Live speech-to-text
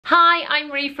Hi, I'm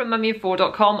Ree from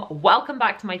mummyof4.com. Welcome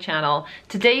back to my channel.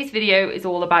 Today's video is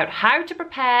all about how to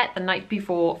prepare the night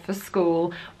before for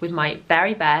school with my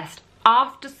very best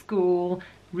after school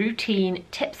routine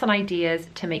tips and ideas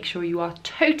to make sure you are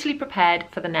totally prepared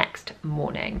for the next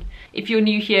morning. If you're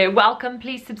new here, welcome.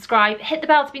 Please subscribe, hit the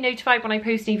bell to be notified when I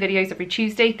post new videos every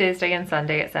Tuesday, Thursday and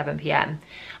Sunday at 7 p.m.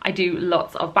 I do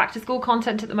lots of back to school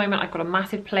content at the moment. I've got a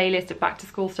massive playlist of back to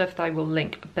school stuff that I will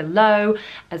link below,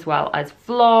 as well as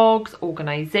vlogs,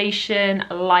 organisation,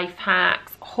 life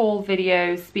hacks, haul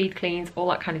videos, speed cleans, all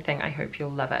that kind of thing. I hope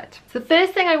you'll love it. So the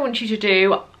first thing I want you to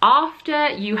do after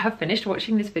you have finished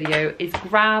watching this video is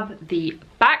grab the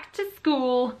back to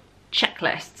school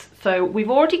checklists. So we've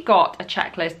already got a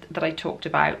checklist that I talked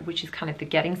about, which is kind of the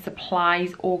getting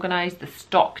supplies organised, the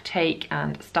stock take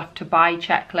and stuff to buy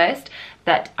checklist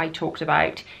that I talked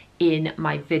about in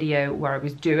my video where I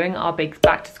was doing our big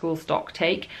back to school stock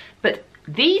take. But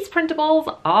these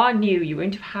printables are new. You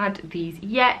won't have had these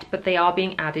yet, but they are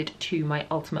being added to my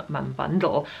Ultimate Mum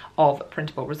bundle of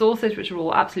printable resources, which are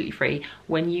all absolutely free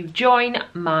when you join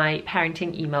my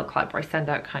parenting email club, where I send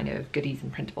out kind of goodies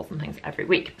and printables and things every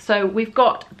week. So we've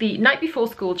got the night before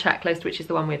school checklist, which is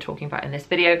the one we're talking about in this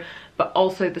video, but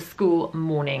also the school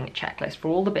morning checklist for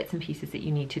all the bits and pieces that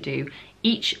you need to do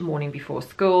each morning before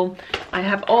school. I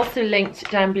have also linked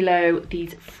down below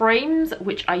these frames,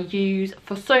 which I use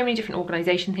for so many different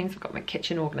organisation things. I've got my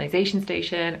kitchen organisation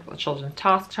station, I've got the children's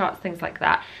task charts, things like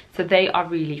that. So they are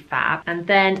really fab. And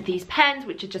then these pens,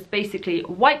 which are just basically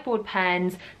whiteboard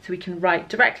pens, so we can write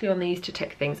directly on these to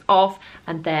tick things off.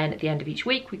 And then at the end of each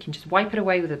week, we can just wipe it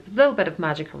away with a little bit of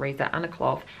magic eraser and a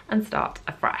cloth and start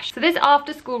afresh. So this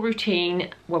after school routine,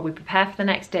 where we prepare for the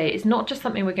next day, is not just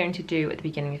something we're going to do at the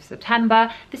beginning of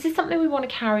September. This is something we want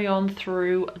to carry on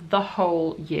through the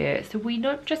whole year. So we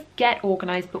don't just get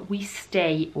organised, but we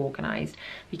stay organised,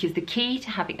 because the key to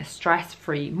having a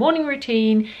stress-free morning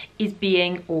routine is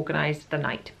being organised the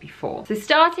night before. So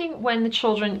starting when the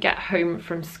children get home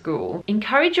from school,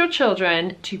 encourage your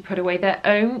children to put away their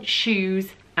own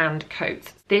shoes and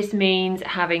coats. This means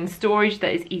having storage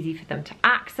that is easy for them to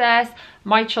access.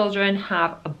 My children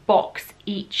have a box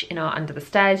each in our under the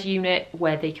stairs unit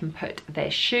where they can put their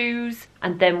shoes,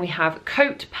 and then we have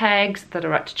coat pegs that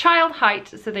are at child height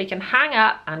so they can hang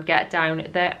up and get down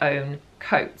their own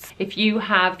coats. If you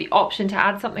have the option to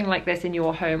add something like this in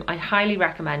your home, I highly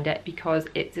recommend it, because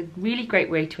it's a really great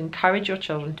way to encourage your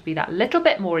children to be that little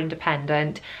bit more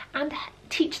independent and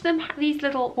teach them these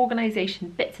little organisation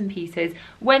bits and pieces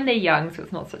when they're young, so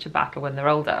it's not such a battle when they're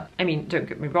older. I mean, don't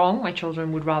get me wrong, my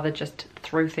children would rather just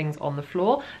throw things on the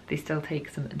floor. They still take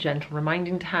some gentle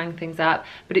reminding to hang things up,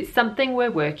 but it's something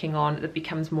we're working on that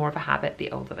becomes more of a habit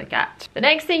the older they get. The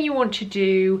next thing you want to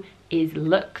do is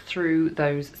look through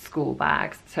those school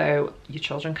bags. So your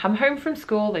children come home from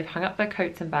school, they've hung up their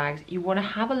coats and bags. You want to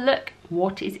have a look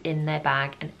what is in their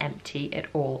bag and empty it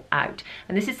all out.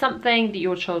 And this is something that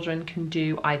your children can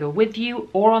do either with you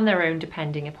or on their own,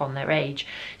 depending upon their age.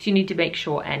 So you need to make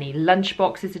sure any lunch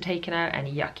boxes are taken out,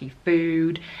 any yucky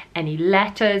food, any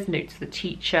letters, notes for the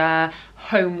teacher,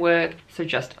 homework. So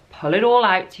just pull it all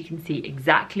out so you can see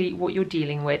exactly what you're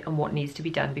dealing with and what needs to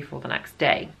be done before the next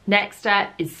day. Next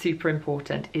step is super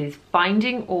important, is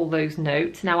finding all those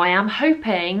notes. Now I am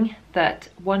hoping that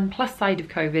one plus side of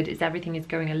COVID is everything is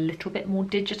going a little bit more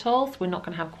digital, so we're not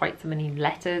going to have quite so many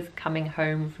letters coming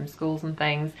home from schools and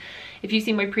things. If you've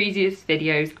seen my previous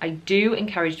videos, I do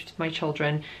encourage my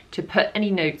children to put any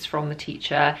notes from the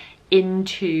teacher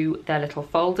into their little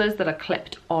folders that are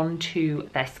clipped onto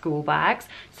their school bags.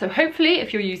 So hopefully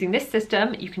if you're using this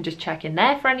system, you can just check in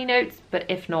there for any notes, but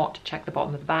if not, check the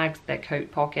bottom of the bags, their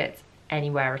coat pockets,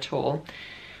 anywhere at all.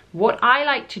 What I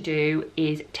like to do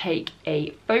is take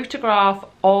a photograph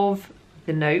of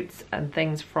the notes and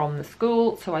things from the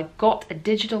school. So I've got a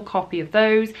digital copy of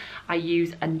those. I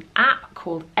use an app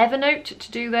called Evernote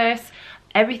to do this.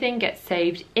 Everything gets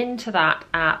saved into that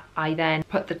app. I then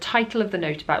put the title of the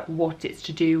note about what it's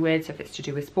to do with, so if it's to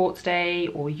do with sports day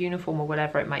or uniform or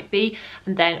whatever it might be.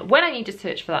 And then when I need to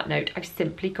search for that note, I've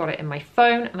simply got it in my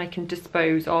phone and I can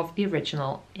dispose of the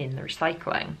original in the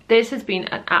recycling. This has been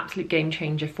an absolute game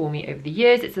changer for me over the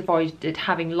years. It's avoided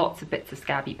having lots of bits of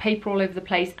scabby paper all over the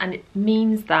place, and it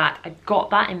means that I've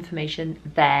got that information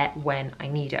there when I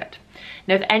need it.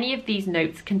 Now, if any of these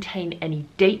notes contain any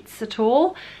dates at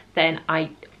all, then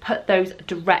I put those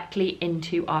directly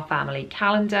into our family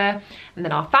calendar, and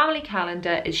then our family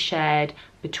calendar is shared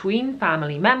between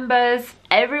family members.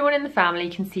 Everyone in the family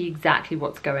can see exactly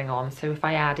what's going on. So if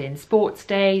I add in sports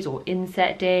days or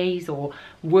inset days or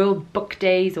World Book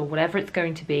Days or whatever it's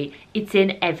going to be, it's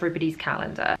in everybody's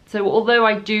calendar. So although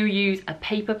I do use a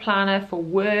paper planner for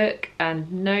work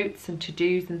and notes and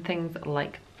to-dos and things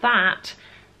like that,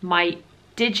 my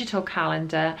digital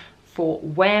calendar for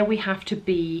where we have to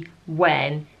be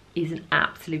when is an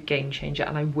absolute game changer,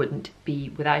 and I wouldn't be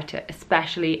without it,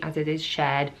 especially as it is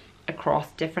shared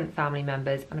across different family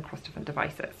members and across different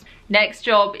devices. Next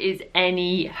job is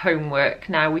any homework.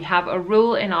 Now, we have a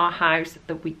rule in our house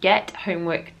that we get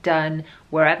homework done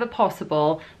wherever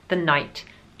possible the night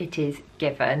it is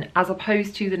given, as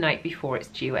opposed to the night before it's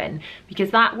due in,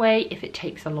 because that way, if it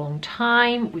takes a long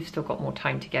time, we've still got more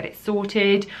time to get it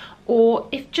sorted, or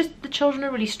if just the children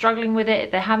are really struggling with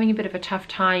it, they're having a bit of a tough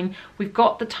time, we've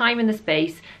got the time and the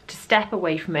space to step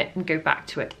away from it and go back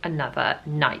to it another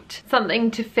night.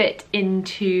 Something to fit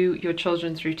into your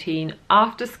children's routine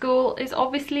after school is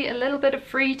obviously a little bit of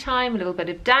free time, a little bit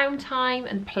of downtime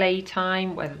and play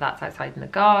time, whether that's outside in the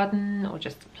garden or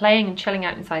just playing and chilling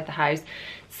out inside the house.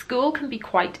 School can be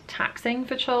quite taxing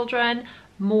for children,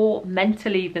 more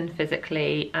mentally than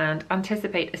physically, and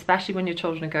anticipate, especially when your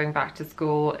children are going back to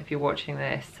school, if you're watching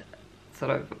this sort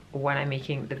of when I'm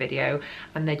making the video,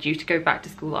 and they're due to go back to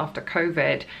school after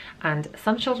COVID, and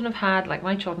some children have had, like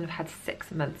my children have had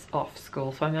 6 months off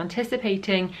school, so I'm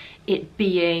anticipating it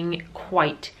being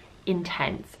quite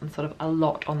intense and sort of a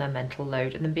lot on their mental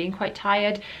load and them being quite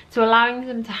tired. So allowing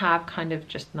them to have kind of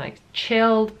just like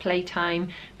chilled playtime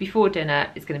before dinner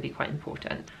is going to be quite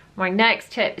important. My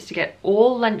next tip is to get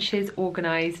all lunches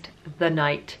organised the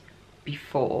night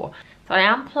before. So I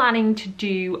am planning to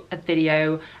do a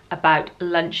video about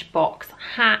lunchbox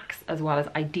hacks as well as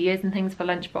ideas and things for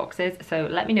lunchboxes. So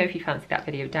let me know if you fancy that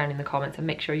video down in the comments, and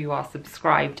make sure you are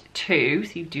subscribed too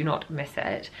so you do not miss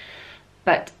it.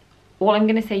 But all I'm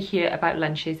going to say here about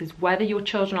lunches is whether your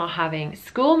children are having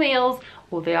school meals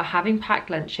or they are having packed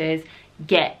lunches,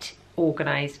 get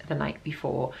organised the night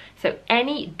before. So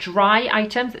any dry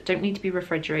items that don't need to be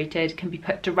refrigerated can be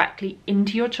put directly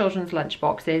into your children's lunch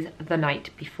boxes the night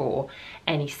before.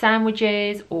 Any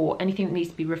sandwiches or anything that needs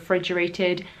to be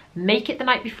refrigerated, make it the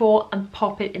night before and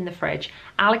pop it in the fridge.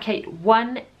 Allocate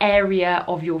one area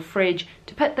of your fridge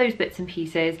to put those bits and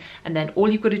pieces, and then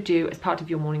all you've got to do as part of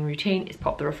your morning routine is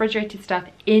pop the refrigerated stuff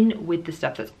in with the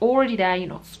stuff that's already there. You're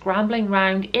not scrambling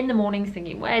around in the mornings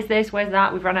thinking, where's this, where's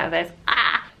that, we've run out of this.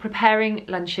 Preparing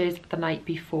lunches the night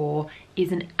before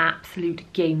is an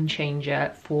absolute game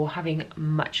changer for having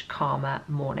much calmer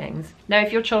mornings. Now,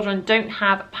 if your children don't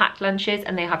have packed lunches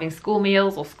and they're having school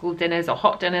meals or school dinners or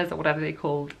hot dinners or whatever they're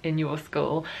called in your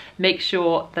school, make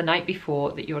sure the night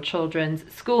before that your children's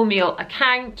school meal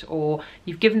account, or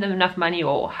you've given them enough money,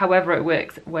 or however it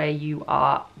works where you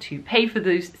are to pay for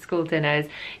those school dinners,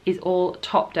 is all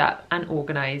topped up and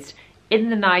organised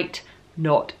in the night,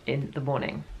 not in the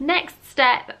morning. Next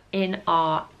step in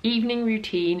our evening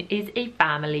routine is a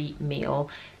family meal.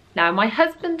 Now, my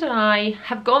husband and I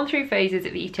have gone through phases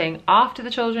of eating after the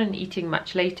children and eating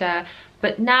much later,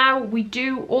 but now we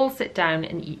do all sit down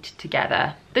and eat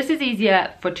together. This is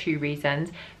easier for 2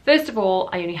 reasons. First of all,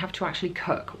 I only have to actually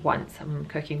cook once. I'm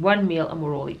cooking one meal and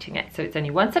we're all eating it. So it's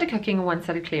only one set of cooking and one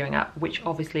set of clearing up, which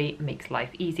obviously makes life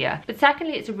easier. But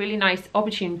secondly, it's a really nice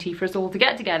opportunity for us all to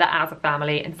get together as a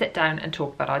family and sit down and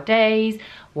talk about our days,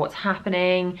 what's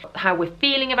happening, how we're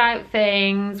feeling about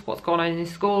things, what's gone on in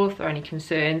school, if there are any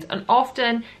concerns. And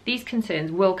often these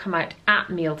concerns will come out at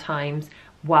meal times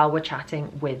while we're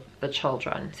chatting with the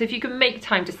children. So if you can make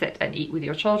time to sit and eat with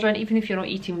your children, even if you're not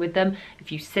eating with them,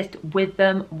 if you sit with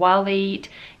them while they eat,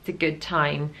 it's a good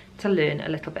time to learn a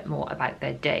little bit more about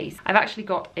their days. I've actually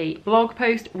got a blog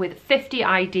post with 50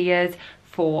 ideas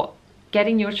for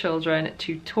getting your children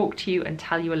to talk to you and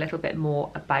tell you a little bit more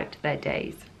about their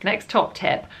days. Next top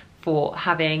tip for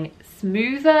having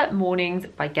smoother mornings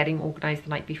by getting organised the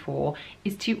night before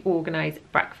is to organise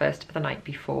breakfast the night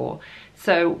before.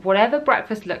 So whatever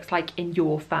breakfast looks like in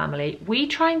your family, we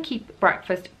try and keep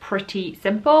breakfast pretty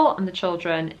simple, and the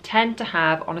children tend to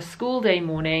have on a school day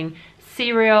morning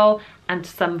cereal and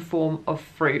some form of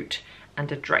fruit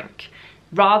and a drink.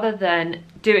 Rather than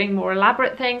doing more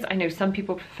elaborate things, I know some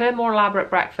people prefer more elaborate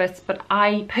breakfasts, but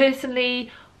I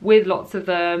personally, with lots of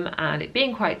them and it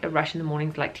being quite a rush in the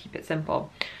mornings, like to keep it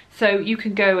simple. So you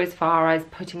can go as far as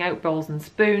putting out bowls and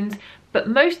spoons, but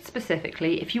most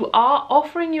specifically, if you are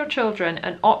offering your children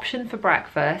an option for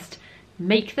breakfast,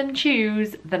 make them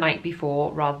choose the night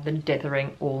before rather than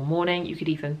dithering all morning. You could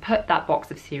even put that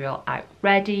box of cereal out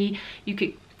ready. You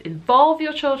could involve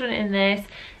your children in this.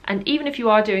 And even if you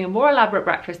are doing a more elaborate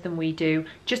breakfast than we do,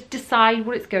 just decide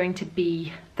what it's going to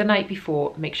be the night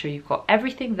before. Make sure you've got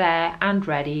everything there and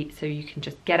ready so you can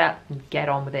just get up and get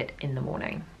on with it in the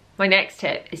morning. My next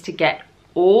tip is to get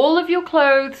all of your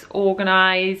clothes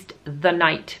organised the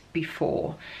night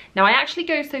before. Now, I actually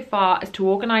go so far as to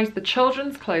organise the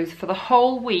children's clothes for the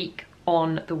whole week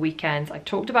on the weekends. I've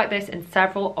talked about this in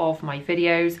several of my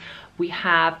videos. We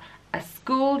have a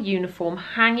school uniform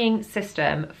hanging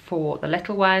system for the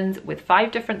little ones with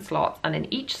 5 different slots, and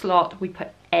in each slot we put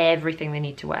everything they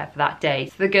need to wear for that day.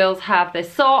 So the girls have their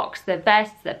socks, their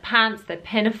vests, their pants, their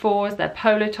pinafores, their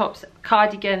polo tops,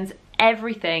 cardigans,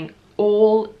 everything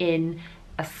all in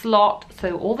a slot.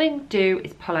 So all they do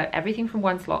is pull out everything from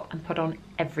one slot and put on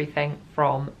everything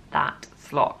from that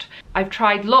slot. I've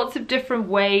tried lots of different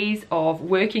ways of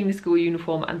working the school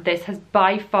uniform, and this has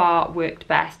by far worked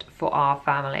best for our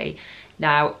family.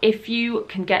 Now, if you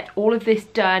can get all of this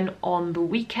done on the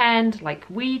weekend like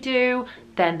we do,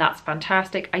 then that's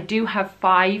fantastic. I do have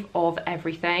 5 of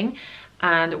everything,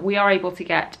 and we are able to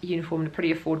get uniform in a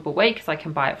pretty affordable way because I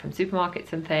can buy it from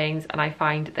supermarkets and things, and I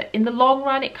find that in the long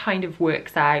run it kind of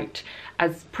works out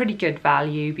as pretty good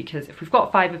value, because if we've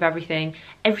got 5 of everything,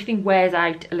 everything wears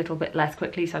out a little bit less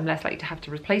quickly, so I'm less likely to have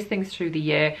to replace things through the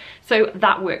year. So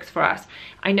that works for us.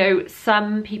 I know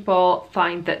some people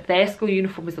find that their school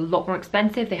uniform is a lot more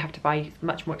expensive. They have to buy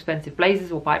much more expensive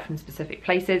blazers or buy it from specific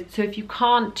places. So if you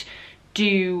can't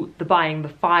do the buying the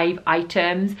 5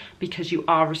 items because you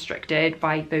are restricted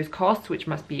by those costs, which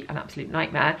must be an absolute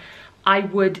nightmare, I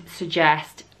would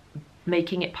suggest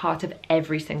making it part of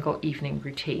every single evening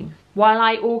routine. While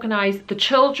I organise the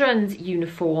children's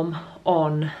uniform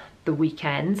on the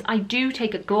weekends, I do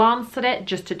take a glance at it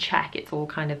just to check it's all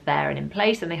kind of there and in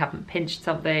place and they haven't pinched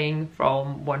something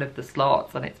from one of the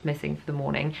slots and it's missing for the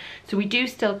morning. So we do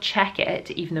still check it,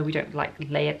 even though we don't like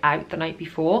lay it out the night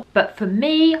before. But for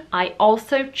me, I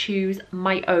also choose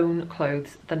my own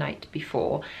clothes the night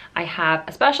before. I have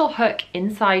a special hook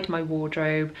inside my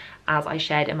wardrobe, as I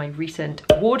shared in my recent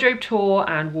wardrobe tour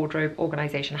and wardrobe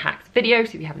organisation hacks video.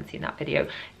 So if you haven't seen that video,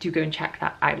 do go and check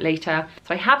that out later.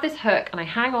 So I have this hook and I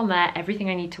hang on there everything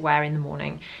I need to wear in the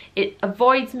morning. It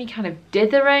avoids me kind of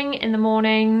dithering in the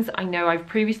mornings. I know I've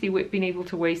previously been able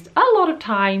to waste a lot of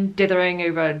time dithering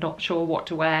over not sure what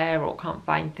to wear or can't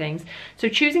find things. So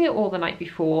choosing it all the night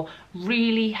before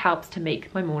really helps to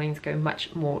make my mornings go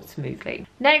much more smoothly.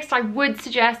 Next, I would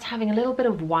suggest having a little bit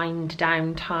of wind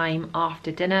down time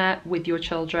after dinner with your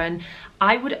children.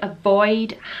 I would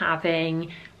avoid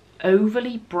having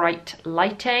overly bright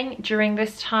lighting during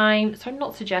this time. So I'm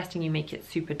not suggesting you make it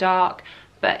super dark,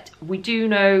 but we do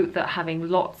know that having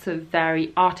lots of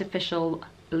very artificial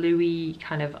bluey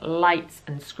kind of lights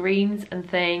and screens and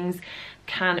things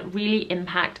can really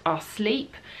impact our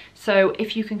sleep. So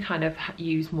if you can kind of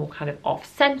use more kind of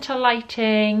off-center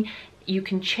lighting, you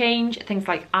can change things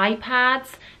like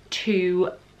iPads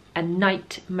to a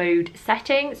night mode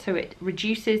setting, so it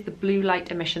reduces the blue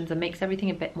light emissions and makes everything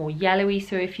a bit more yellowy.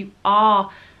 So if you are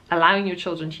allowing your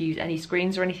children to use any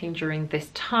screens or anything during this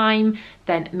time,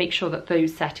 then make sure that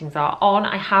those settings are on.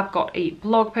 I have got a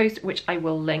blog post which I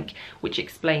will link, which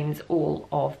explains all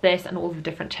of this and all the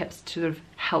different tips to sort of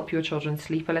help your children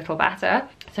sleep a little better.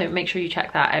 So make sure you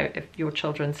check that out if your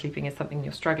children's sleeping is something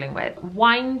you're struggling with.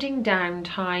 Winding down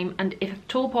time, and if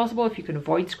at all possible, if you can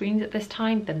avoid screens at this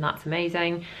time, then that's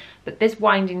amazing. But this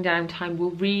winding down time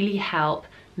will really help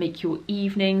make your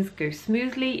evenings go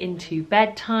smoothly into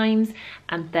bedtimes,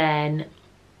 and then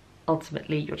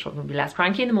ultimately your children will be less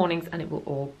cranky in the mornings and it will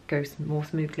all go more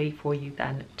smoothly for you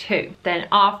then too. Then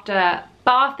after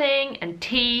bathing and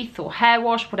teeth or hair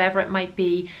wash, whatever it might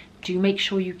be, do make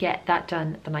sure you get that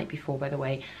done the night before, by the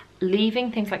way.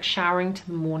 Leaving things like showering to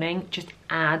the morning just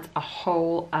adds a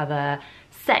whole other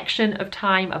section of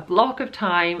time, a block of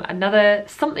time, another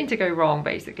something to go wrong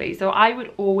basically. So I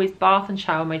would always bath and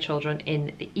shower my children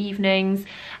in the evenings,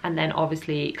 and then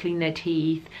obviously clean their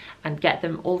teeth and get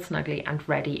them all snugly and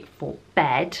ready for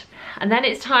bed. And then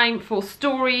it's time for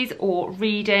stories or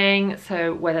reading.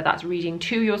 So whether that's reading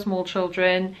to your small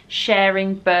children,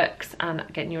 sharing books and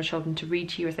getting your children to read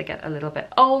to you as they get a little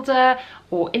bit older,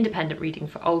 or independent reading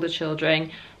for older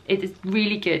children. It is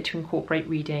really good to incorporate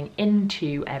reading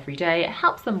into every day. It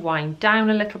helps them wind down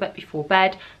a little bit before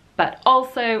bed, but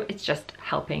also it's just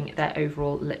helping their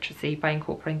overall literacy by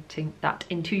incorporating that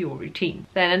into your routine.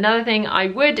 Then another thing I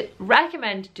would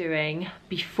recommend doing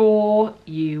before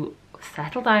you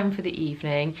settle down for the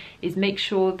evening is make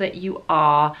sure that you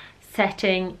are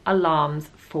setting alarms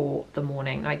for the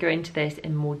morning. I go into this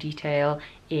in more detail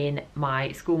in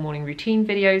my school morning routine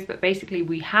videos, but basically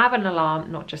we have an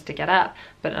alarm not just to get up,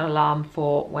 but an alarm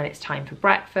for when it's time for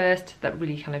breakfast that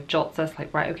really kind of jots us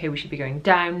like, right, okay, we should be going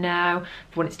down now,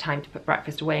 for when it's time to put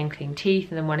breakfast away and clean teeth,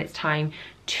 and then when it's time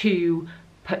to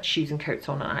put shoes and coats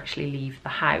on and actually leave the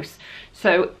house.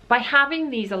 So by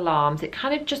having these alarms, it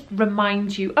kind of just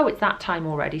reminds you, oh, it's that time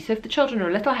already. So if the children are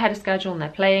a little ahead of schedule and they're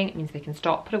playing, it means they can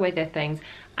stop, put away their things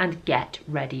and get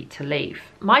ready to leave.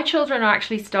 My children are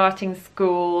actually starting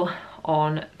school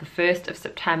on the 1st of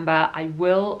September. I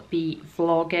will be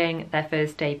vlogging their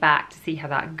first day back to see how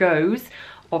that goes.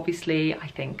 Obviously, I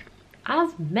think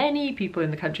as many people in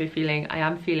the country are feeling, I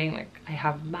am feeling like I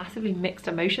have massively mixed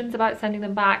emotions about sending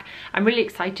them back. I'm really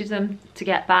excited for them to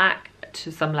get back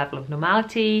to some level of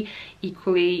normality.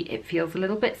 Equally, it feels a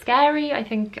little bit scary. I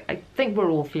think we're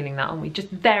all feeling that, aren't we? Just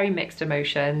very mixed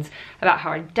emotions about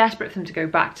how I'm desperate for them to go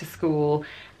back to school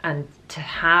and to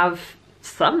have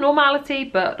some normality,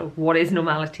 but what is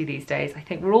normality these days? I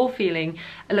think we're all feeling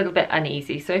a little bit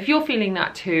uneasy. So if you're feeling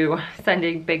that too,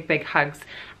 sending big hugs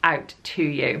out to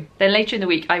you. Then later in the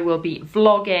week I will be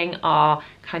vlogging our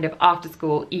kind of after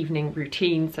school evening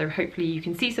routine, so hopefully you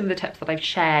can see some of the tips that I've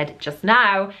shared just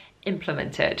now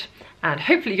implemented and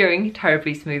hopefully going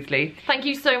terribly smoothly. Thank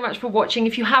you so much for watching.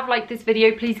 If you have liked this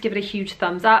video, please give it a huge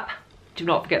thumbs up. Do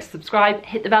not forget to subscribe,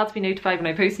 hit the bell to be notified when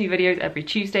I post new videos every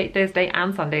Tuesday, Thursday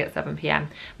and Sunday at 7 p.m.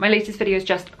 My latest video is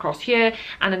just across here,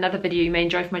 and another video you may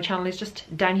enjoy from my channel is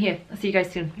just down here. I'll see you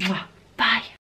guys soon. Bye.